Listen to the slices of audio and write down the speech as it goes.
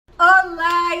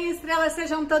aí, estrelas,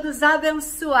 sejam todos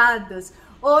abençoados.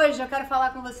 Hoje eu quero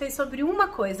falar com vocês sobre uma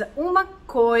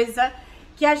coisa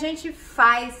que a gente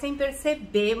faz sem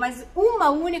perceber, mas uma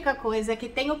única coisa que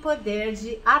tem o poder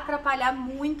de atrapalhar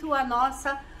muito a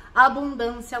nossa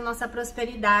abundância, a nossa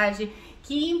prosperidade,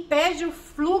 que impede o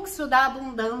fluxo da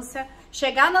abundância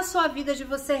chegar na sua vida, de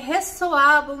você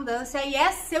ressoar a abundância, e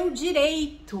é seu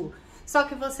direito. Só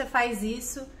que você faz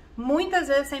isso muitas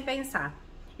vezes sem pensar.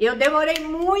 Eu demorei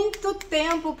muito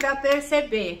tempo para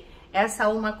perceber essa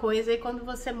uma coisa, e quando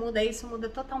você muda isso, muda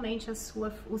totalmente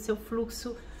o seu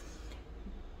fluxo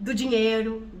do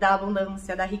dinheiro, da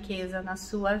abundância, da riqueza na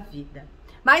sua vida.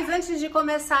 Mas antes de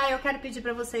começar, eu quero pedir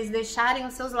para vocês deixarem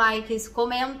os seus likes,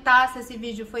 comentar se esse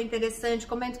vídeo foi interessante,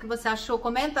 comenta o que você achou,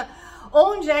 comenta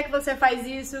onde é que você faz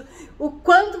isso, o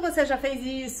quanto você já fez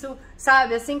isso,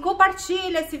 sabe? Assim,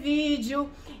 compartilha esse vídeo.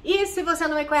 E se você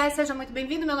não me conhece, seja muito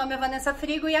bem-vindo. Meu nome é Vanessa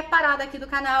Friggo e a parada aqui do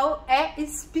canal é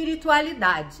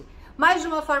espiritualidade. Mas de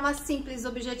uma forma simples,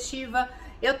 objetiva.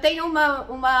 Eu tenho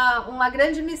uma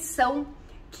grande missão,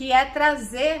 que é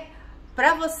trazer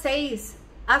para vocês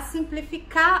a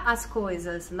simplificar as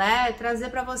coisas, né? Trazer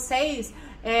para vocês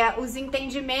os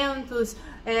entendimentos,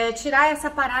 tirar essa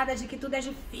parada de que tudo é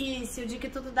difícil, de que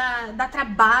tudo dá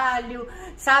trabalho,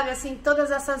 sabe? Assim,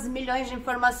 todas essas milhões de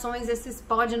informações, esses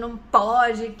pode, não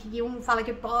pode, que um fala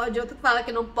que pode, outro fala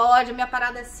que não pode. Minha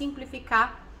parada é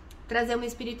simplificar, trazer uma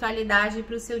espiritualidade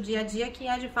para o seu dia a dia, que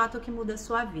é de fato o que muda a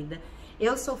sua vida.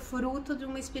 Eu sou fruto de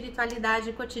uma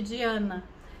espiritualidade cotidiana,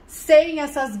 sem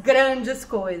essas grandes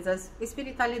coisas.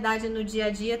 Espiritualidade no dia a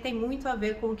dia tem muito a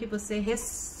ver com o que você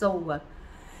ressoa.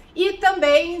 E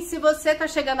também, se você tá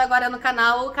chegando agora no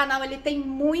canal, o canal ele tem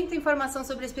muita informação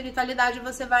sobre espiritualidade.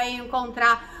 Você vai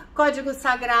encontrar códigos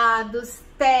sagrados,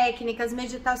 técnicas,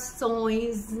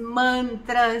 meditações,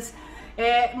 mantras,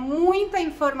 muita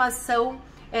informação,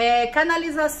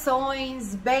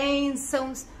 canalizações,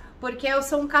 bênçãos, porque eu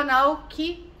sou um canal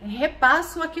que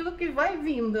repasso aquilo que vai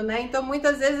vindo, né? Então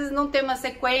muitas vezes não tem uma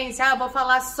sequência, vou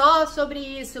falar só sobre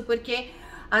isso, porque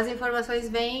as informações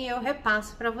vêm e eu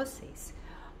repasso para vocês.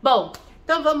 Bom,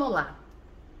 então vamos lá.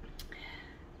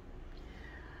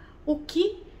 O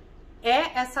que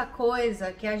é essa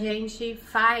coisa que a gente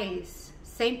faz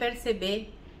sem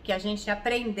perceber, que a gente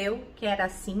aprendeu que era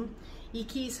assim e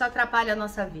que isso atrapalha a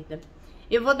nossa vida?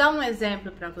 Eu vou dar um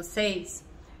exemplo para vocês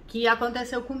que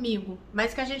aconteceu comigo,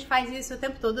 mas que a gente faz isso o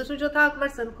tempo todo. Outro dia eu tava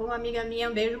conversando com uma amiga minha,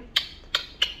 um beijo,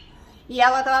 e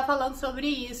ela tava falando sobre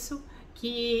isso,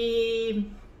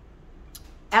 que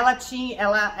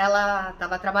ela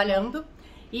tava trabalhando,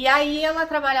 e aí ela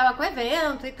trabalhava com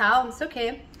evento e tal, não sei o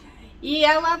que, e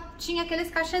ela tinha aqueles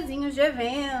cachezinhos de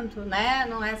evento, né,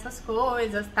 não é essas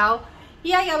coisas tal,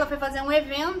 e aí ela foi fazer um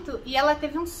evento e ela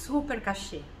teve um super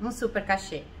cachê,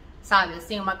 sabe,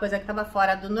 assim, uma coisa que tava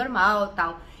fora do normal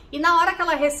tal. E na hora que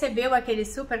ela recebeu aquele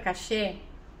super cachê,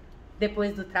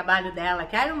 depois do trabalho dela,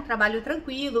 que era um trabalho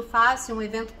tranquilo, fácil, um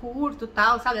evento curto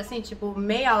tal, sabe, assim, tipo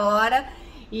meia hora,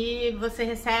 e você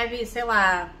recebe, sei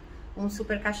lá, um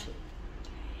super cachê.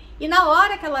 E na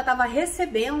hora que ela tava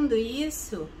recebendo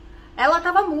isso, ela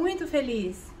tava muito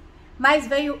feliz, mas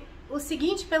veio o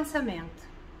seguinte pensamento: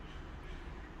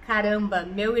 caramba,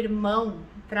 meu irmão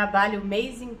trabalha o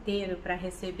mês inteiro para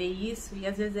receber isso e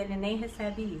às vezes ele nem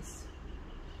recebe isso.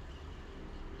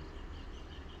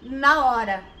 Na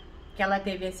hora que ela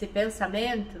teve esse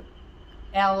pensamento,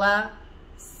 ela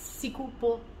se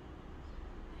culpou,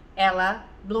 ela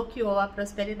bloqueou a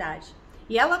prosperidade.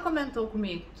 E ela comentou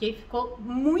comigo que ficou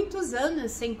muitos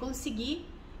anos sem conseguir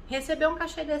receber um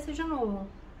cachê desse de novo.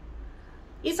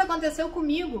 Isso aconteceu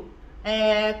comigo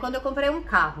quando eu comprei um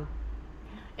carro.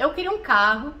 Eu queria um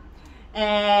carro,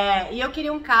 e eu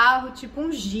queria um carro tipo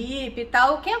um Jeep e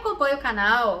tal. Quem acompanha o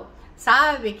canal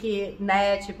sabe que,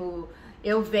 né, tipo,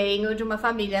 eu venho de uma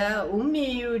família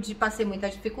humilde, passei muita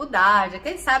dificuldade.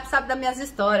 Quem sabe das minhas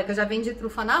histórias, que eu já vendi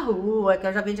trufa na rua, que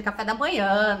eu já vendi café da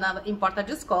manhã em porta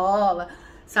de escola,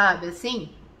 sabe,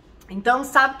 assim? Então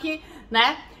sabe que,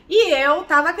 né? E eu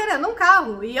tava querendo um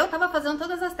carro, e eu tava fazendo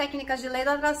todas as técnicas de lei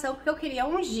da atração, porque eu queria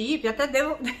um Jeep. Até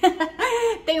deu...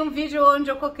 Tem um vídeo onde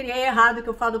eu cocriei errado, que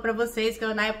eu falo pra vocês, que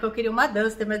na época eu queria uma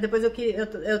Duster, mas depois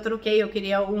eu troquei, eu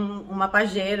queria uma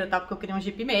Pajero, tá? Porque eu queria um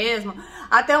Jeep mesmo.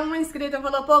 Até um inscrito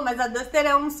falou, pô, mas a Duster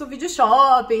é um SUV de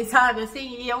shopping, sabe,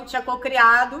 assim? E eu tinha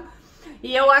cocriado,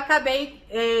 e eu acabei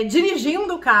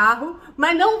dirigindo o carro,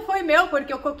 mas não foi meu,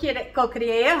 porque eu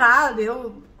cocriei errado.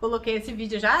 Eu coloquei esse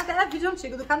vídeo já, é vídeo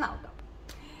antigo do canal, tá?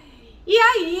 E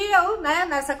aí eu, né,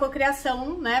 nessa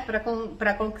cocriação, né,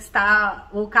 pra conquistar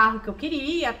o carro que eu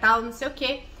queria, tal, não sei o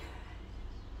que.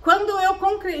 Quando eu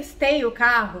conquistei o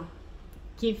carro,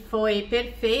 que foi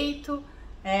perfeito,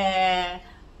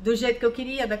 do jeito que eu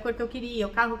queria, da cor que eu queria, o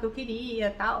carro que eu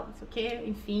queria, tal, não sei o que,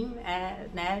 enfim,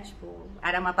 né, tipo,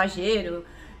 era uma Pajero,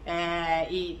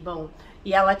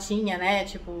 e ela tinha, né,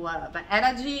 tipo,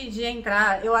 era de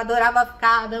entrar, eu adorava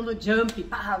ficar dando jump,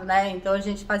 né, então a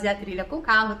gente fazia trilha com o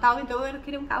carro e tal, então eu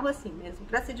queria um carro assim mesmo,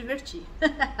 pra se divertir.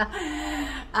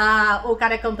 O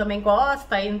carecão também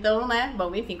gosta, então, né,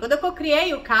 bom, enfim, quando eu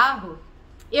criei o carro,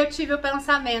 eu tive o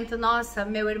pensamento, nossa,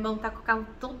 meu irmão tá com o carro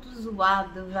todo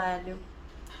zoado, velho.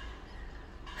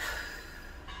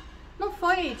 Não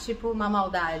foi, tipo, uma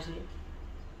maldade,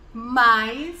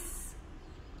 mas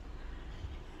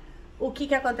o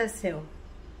que aconteceu?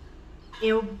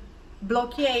 Eu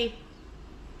bloqueei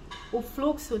o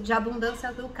fluxo de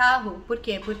abundância do carro. Por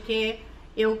quê? Porque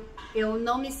eu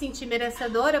não me senti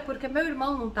merecedora porque meu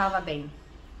irmão não estava bem.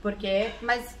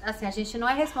 Mas, assim, a gente não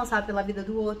é responsável pela vida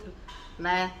do outro,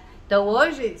 né? Então,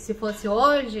 hoje, se fosse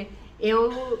hoje,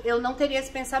 eu não teria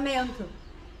esse pensamento.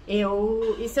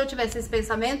 E se eu tivesse esse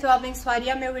pensamento, eu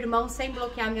abençoaria meu irmão sem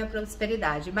bloquear minha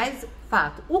prosperidade. Mas,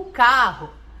 fato, o carro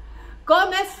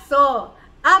começou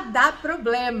a dar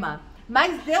problema,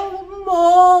 mas deu um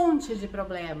monte de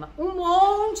problema, um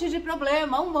monte de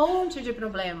problema, um monte de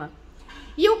problema.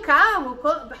 E o carro,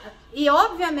 e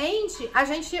obviamente, a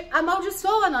gente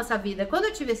amaldiçoa a nossa vida. Quando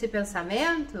eu tive esse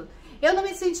pensamento, eu não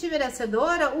me senti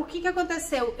merecedora. O que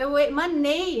aconteceu? Eu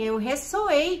emanei, eu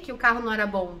ressoei que o carro não era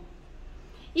bom.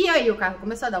 E aí o carro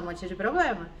começou a dar um monte de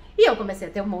problema. E eu comecei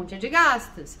a ter um monte de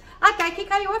gastos. Até que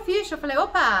caiu a ficha. Eu falei,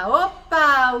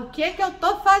 opa, o que eu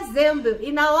tô fazendo?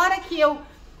 E na hora que eu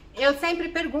sempre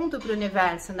pergunto pro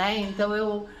universo, né? Então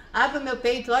eu abro meu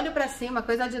peito, olho pra cima,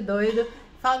 coisa de doido,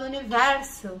 falo,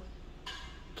 universo, o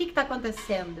que tá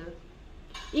acontecendo?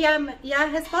 E a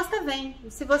resposta vem.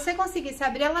 Se você conseguir se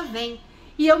abrir, ela vem.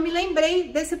 E eu me lembrei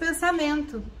desse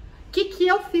pensamento. O que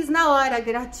eu fiz na hora?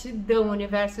 Gratidão,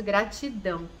 universo,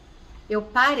 gratidão. Eu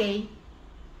parei.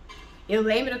 Eu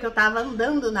lembro que eu tava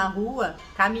andando na rua,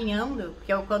 caminhando,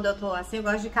 porque quando eu tô assim, eu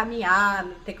gosto de caminhar,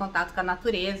 ter contato com a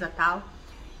natureza e tal.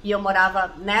 E eu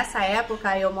morava, nessa época,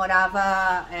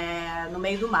 no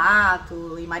meio do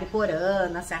mato, em Mariporã,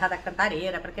 na Serra da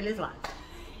Cantareira, para aqueles lados.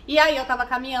 E aí eu tava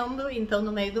caminhando, então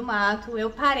no meio do mato, eu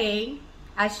parei,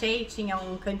 achei, tinha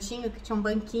um cantinho que tinha um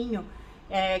banquinho,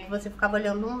 que você ficava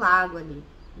olhando um lago ali,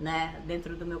 né,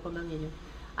 dentro do meu condomínio.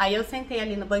 Aí eu sentei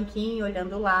ali no banquinho,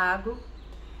 olhando o lago,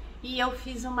 e eu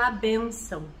fiz uma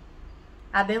bênção,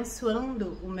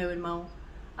 abençoando o meu irmão,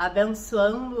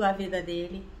 abençoando a vida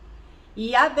dele,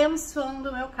 e abençoando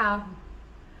o meu carro,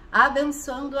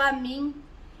 abençoando a mim,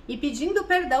 e pedindo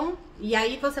perdão. E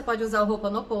aí você pode usar o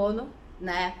Ho'oponopono,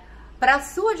 né, para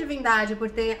sua divindade, por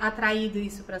ter atraído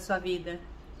isso para sua vida,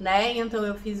 né? Então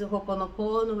eu fiz o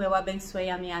Ho'oponopono, eu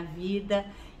abençoei a minha vida,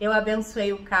 eu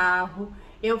abençoei o carro,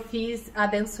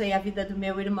 abençoei a vida do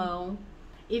meu irmão,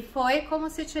 e foi como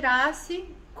se tirasse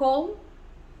com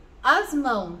as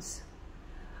mãos.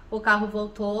 O carro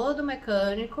voltou do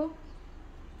mecânico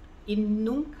e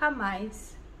nunca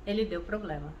mais ele deu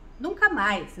problema. Nunca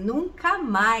mais,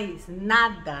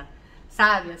 nada,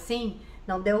 sabe assim?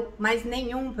 Não deu mais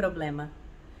nenhum problema.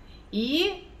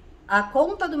 E a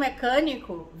conta do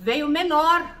mecânico veio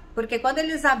menor, porque quando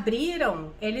eles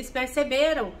abriram, eles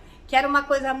perceberam que era uma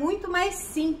coisa muito mais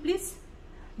simples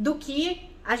do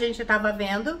que a gente estava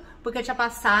vendo, porque tinha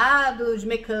passado de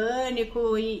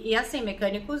mecânico e assim,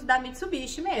 mecânicos da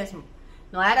Mitsubishi mesmo.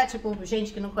 Não era tipo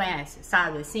gente que não conhece,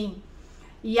 sabe assim?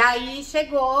 E aí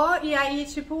chegou e aí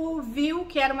tipo viu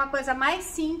que era uma coisa mais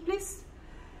simples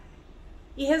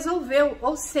e resolveu.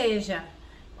 Ou seja,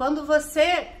 quando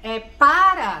você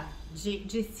para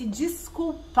de se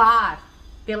desculpar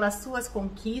pelas suas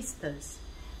conquistas,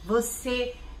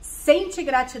 você sente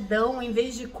gratidão em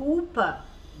vez de culpa,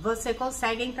 você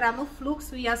consegue entrar no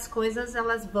fluxo e as coisas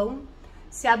elas vão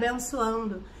se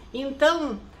abençoando.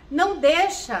 Então, não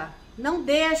deixa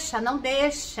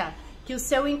que o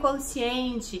seu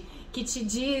inconsciente que te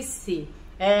disse,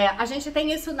 a gente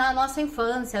tem isso na nossa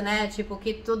infância, né? Tipo,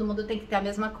 que todo mundo tem que ter a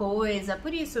mesma coisa,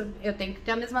 por isso eu tenho que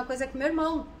ter a mesma coisa que meu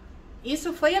irmão.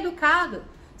 Isso foi educado.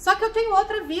 Só que eu tenho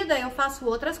outra vida, eu faço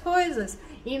outras coisas.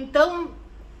 Então,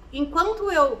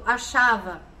 enquanto eu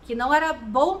achava que não era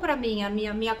bom pra mim a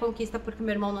minha conquista porque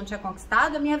meu irmão não tinha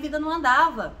conquistado, a minha vida não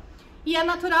andava. E é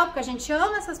natural, porque a gente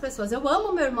ama essas pessoas. Eu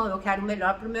amo meu irmão, eu quero o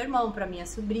melhor pro meu irmão, para minhas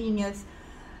sobrinhas,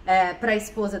 para a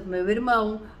esposa do meu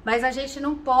irmão. Mas a gente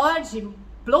não pode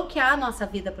bloquear a nossa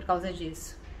vida por causa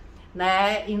disso,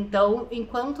 né? Então,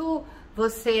 enquanto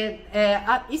você...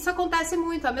 isso acontece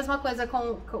muito, a mesma coisa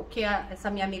com que essa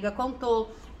minha amiga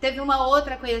contou. Teve uma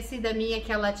outra conhecida minha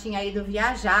que ela tinha ido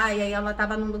viajar e aí ela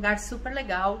tava num lugar super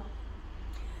legal.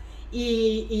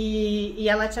 E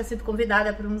ela tinha sido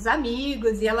convidada por uns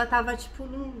amigos e ela tava, tipo,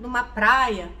 numa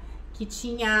praia que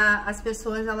tinha as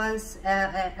pessoas, elas...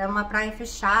 É uma praia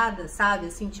fechada, sabe?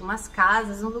 Assim, tinha umas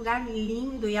casas, um lugar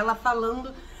lindo, e ela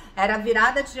falando, era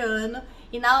virada de ano,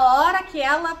 e na hora que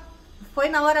ela... Foi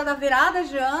na hora da virada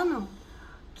de ano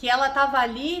que ela tava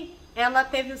ali, ela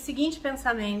teve o seguinte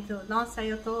pensamento: nossa,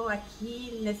 eu tô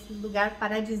aqui nesse lugar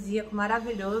paradisíaco,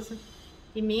 maravilhoso,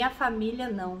 e minha família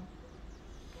não.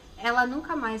 Ela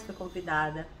nunca mais foi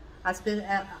convidada.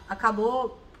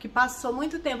 Acabou que passou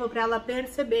muito tempo para ela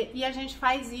perceber, e a gente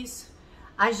faz isso.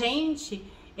 A gente,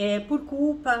 por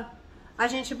culpa, a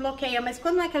gente bloqueia, mas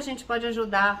quando é que a gente pode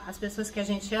ajudar as pessoas que a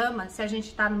gente ama se a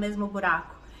gente tá no mesmo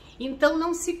buraco? Então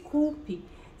não se culpe,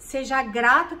 seja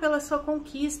grato pela sua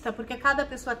conquista, porque cada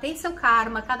pessoa tem seu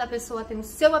karma, cada pessoa tem o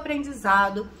seu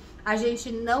aprendizado. A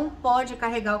gente não pode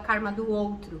carregar o karma do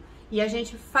outro, e a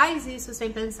gente faz isso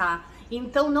sem pensar.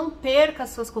 Então não perca as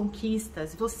suas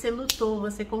conquistas, você lutou,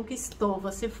 você conquistou,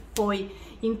 você foi.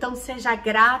 Então seja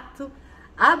grato,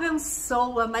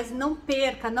 abençoa, mas não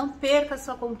perca a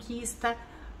sua conquista,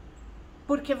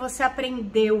 porque você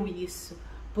aprendeu isso.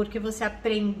 Porque você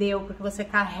aprendeu, porque você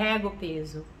carrega o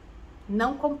peso.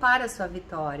 Não compara a sua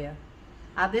vitória.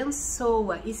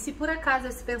 Abençoa. E se por acaso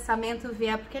esse pensamento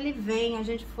vier, porque ele vem, a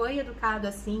gente foi educado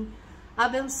assim,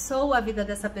 abençoa a vida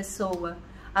dessa pessoa,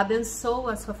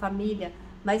 abençoa a sua família,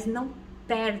 mas não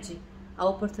perde a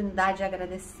oportunidade de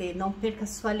agradecer, não perca a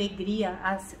sua alegria,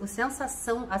 a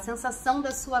sensação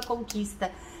da sua conquista.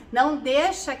 Não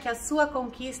deixa que a sua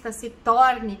conquista se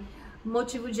torne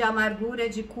motivo de amargura,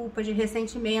 de culpa, de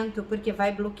ressentimento, porque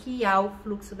vai bloquear o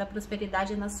fluxo da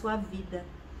prosperidade na sua vida.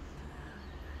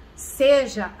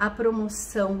 Seja a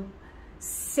promoção,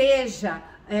 seja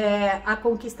a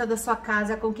conquista da sua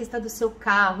casa, a conquista do seu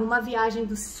carro, uma viagem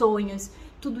dos sonhos,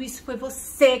 tudo isso foi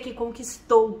você que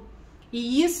conquistou.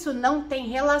 E isso não tem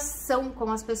relação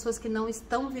com as pessoas que não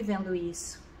estão vivendo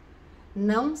isso.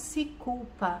 Não se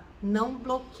culpa, não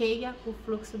bloqueia o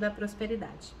fluxo da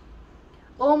prosperidade.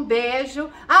 Um beijo.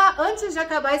 Antes de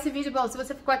acabar esse vídeo, bom, se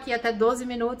você ficou aqui até 12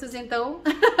 minutos, então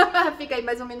fica aí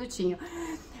mais um minutinho.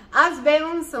 As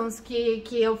bênçãos que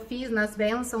eu fiz, nas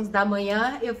bênçãos da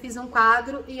manhã, eu fiz um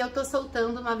quadro e eu tô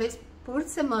soltando uma vez por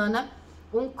semana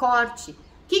um corte. O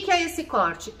que é esse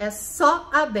corte? É só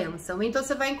a bênção. Então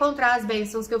você vai encontrar as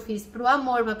bênçãos que eu fiz pro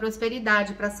amor, pra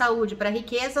prosperidade, pra saúde, pra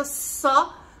riqueza,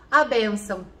 só a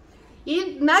bênção.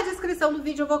 E na descrição do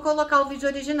vídeo eu vou colocar o vídeo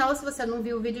original. Se você não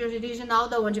viu o vídeo original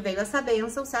da onde veio essa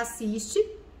bênção, você assiste.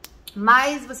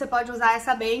 Mas você pode usar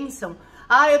essa bênção.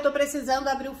 Eu tô precisando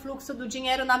abrir o fluxo do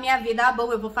dinheiro na minha vida.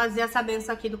 Bom, eu vou fazer essa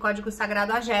bênção aqui do Código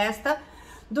Sagrado AGESTA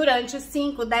durante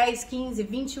 5, 10, 15,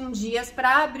 21 dias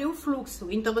para abrir o fluxo.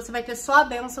 Então você vai ter só a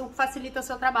bênção, que facilita o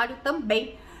seu trabalho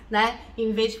também, né?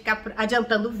 Em vez de ficar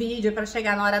adiantando o vídeo para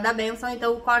chegar na hora da bênção,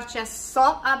 então o corte é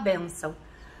só a bênção.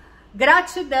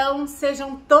 Gratidão,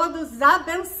 sejam todos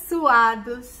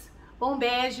abençoados. Um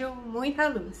beijo, muita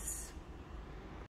luz.